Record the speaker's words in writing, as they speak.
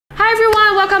Hi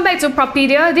everyone, welcome back to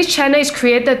Propedia. This channel is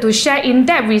created to share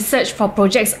in-depth research for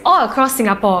projects all across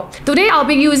Singapore. Today, I'll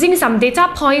be using some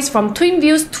data points from Twin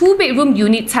Vew's 2-bedroom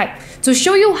unit type to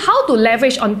show you how to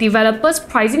leverage on developers'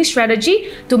 pricing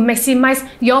strategy to maximize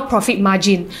your profit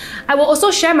margin. I will also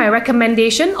share my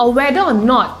recommendation on whether or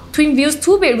not Twin Vew's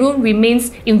 2-bedroom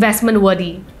remains investment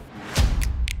worthy.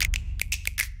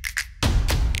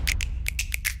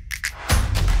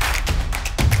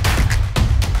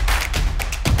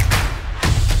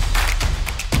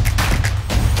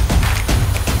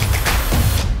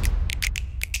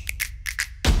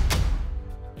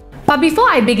 But before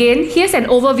I begin, here's an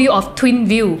overview of Twin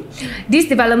Vew. This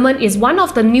development is one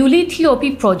of the newly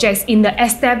TOP projects in the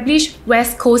established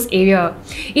West Coast area.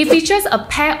 It features a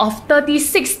pair of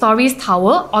 36 stories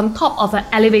tower on top of an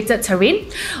elevated terrain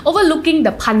overlooking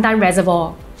the Pandan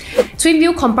Reservoir. Twin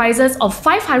Vew comprises of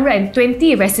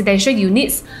 520 residential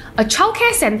units, a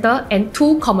childcare centre and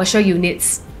 2 commercial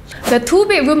units. The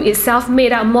 2-bedroom itself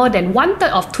made up more than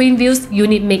one-third of Twin Vew's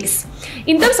unit mix.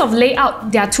 In terms of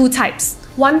layout, there are 2 types.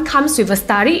 One comes with a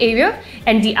study area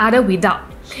and the other without.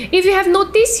 If you have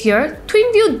noticed here, Twin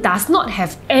Vew does not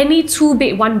have any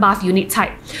 2-bed 1-bath unit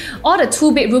type. All the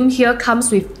 2-bedroom here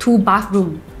comes with 2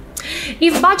 bathrooms.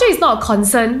 If budget is not a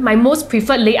concern, my most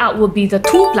preferred layout would be the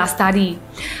 2+ study.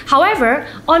 However,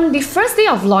 on the first day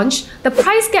of launch, the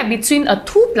price gap between a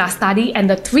 2+ study and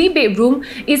the 3-bedroom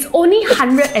is only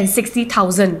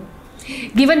 160,000.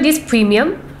 Given this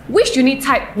premium, which unit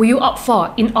type will you opt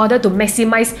for in order to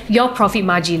maximize your profit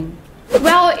margin?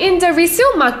 Well, in the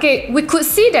resale market, we could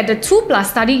see that the 2+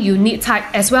 study unit type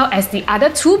as well as the other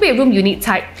 2-bedroom unit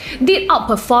type did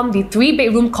outperform the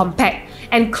 3-bedroom compact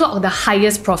and clock the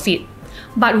highest profit.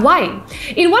 But why?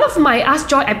 In one of my Ask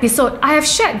Joy episodes, I have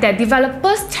shared that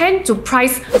developers tend to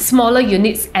price smaller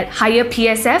units at higher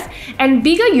PSF and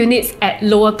bigger units at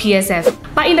lower PSF.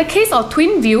 But in the case of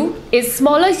Twin Vew, its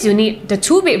smallest unit, the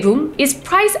 2-bedroom, is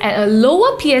priced at a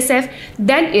lower PSF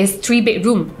than its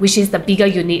 3-bedroom, which is the bigger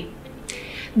unit.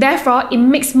 Therefore, it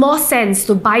makes more sense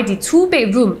to buy the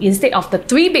 2-bedroom instead of the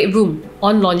 3-bedroom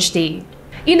on launch day.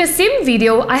 In the same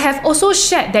video, I have also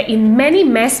shared that in many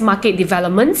mass market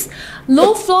developments,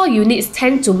 low-floor units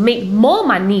tend to make more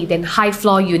money than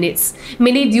high-floor units,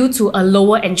 mainly due to a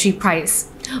lower entry price.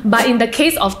 But in the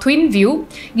case of Twin Vew,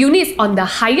 units on the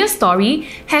higher story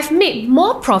have made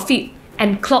more profit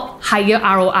and clocked higher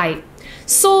ROI.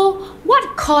 So,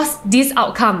 what caused this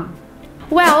outcome?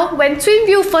 Well, when Twin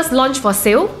Vew first launched for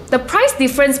sale, the price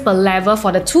difference per level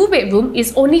for the 2-bedroom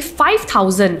is only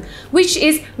 5,000, which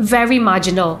is very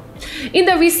marginal. In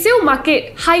the resale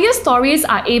market, higher stories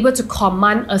are able to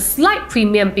command a slight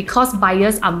premium because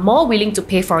buyers are more willing to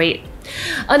pay for it.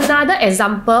 Another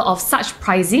example of such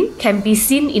pricing can be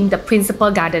seen in the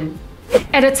principal garden.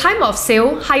 At the time of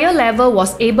sale, higher level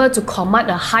was able to command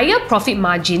a higher profit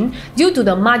margin due to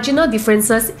the marginal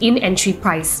differences in entry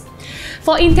price.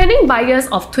 For intending buyers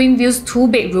of Twin Vew's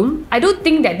 2-bedroom, I do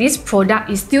think that this product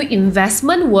is still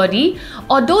investment worthy,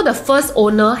 although the first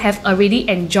owner have already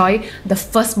enjoyed the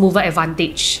first mover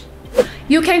advantage.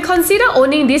 You can consider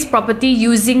owning this property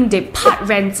using the part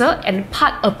rental and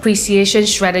part appreciation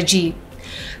strategy.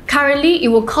 Currently, it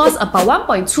will cost about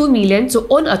 1.2 million to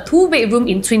own a 2-bedroom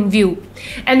in Twin Vew.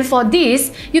 And for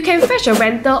this, you can fetch a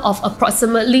rental of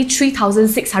approximately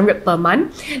 3,600 per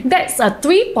month. That's a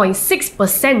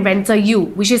 3.6% rental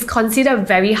yield, which is considered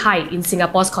very high in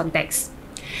Singapore's context.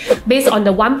 Based on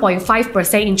the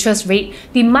 1.5% interest rate,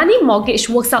 the money mortgage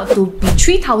works out to be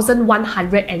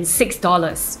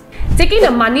 $3,106. Taking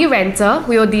the money rental,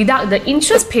 we will deduct the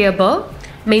interest payable,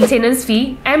 maintenance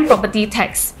fee, and property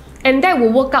tax. And that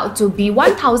will work out to be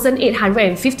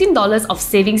 $1,815 of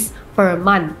savings per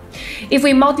month. If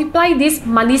we multiply this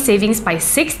monthly savings by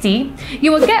 60,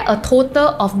 you will get a total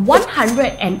of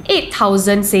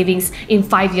 108,000 savings in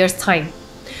 5 years' time.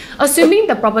 Assuming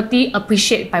the property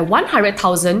appreciates by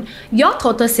 100,000, your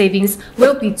total savings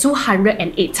will be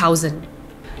 208,000.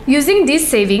 Using these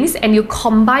savings and you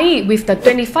combine it with the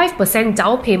 25%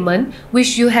 down payment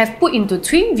which you have put into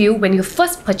Twin Vew when you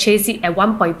first purchased it at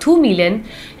 1.2 million,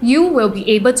 you will be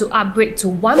able to upgrade to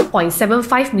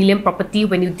 1.75 million property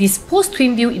when you dispose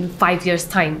Twin Vew in 5 years'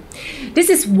 time. This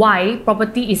is why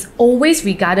property is always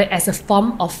regarded as a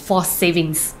form of forced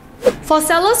savings. For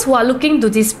sellers who are looking to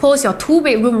dispose your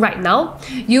 2-bedroom right now,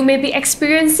 you may be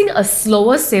experiencing a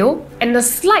slower sale and a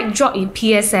slight drop in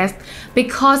PSF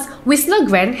because Whistler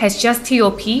Grand has just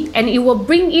TOP and it will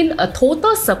bring in a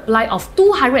total supply of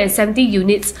 270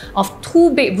 units of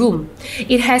 2-bedroom.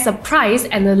 It has a price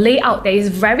and a layout that is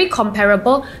very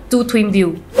comparable to Twin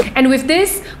Vew. And with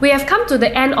this, we have come to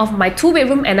the end of my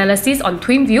 2-bedroom analysis on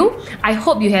Twin Vew. I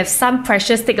hope you have some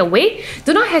precious takeaway.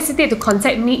 Do not hesitate to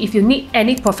contact me if you need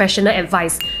any professional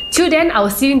advice. Till then, I will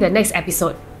see you in the next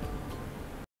episode.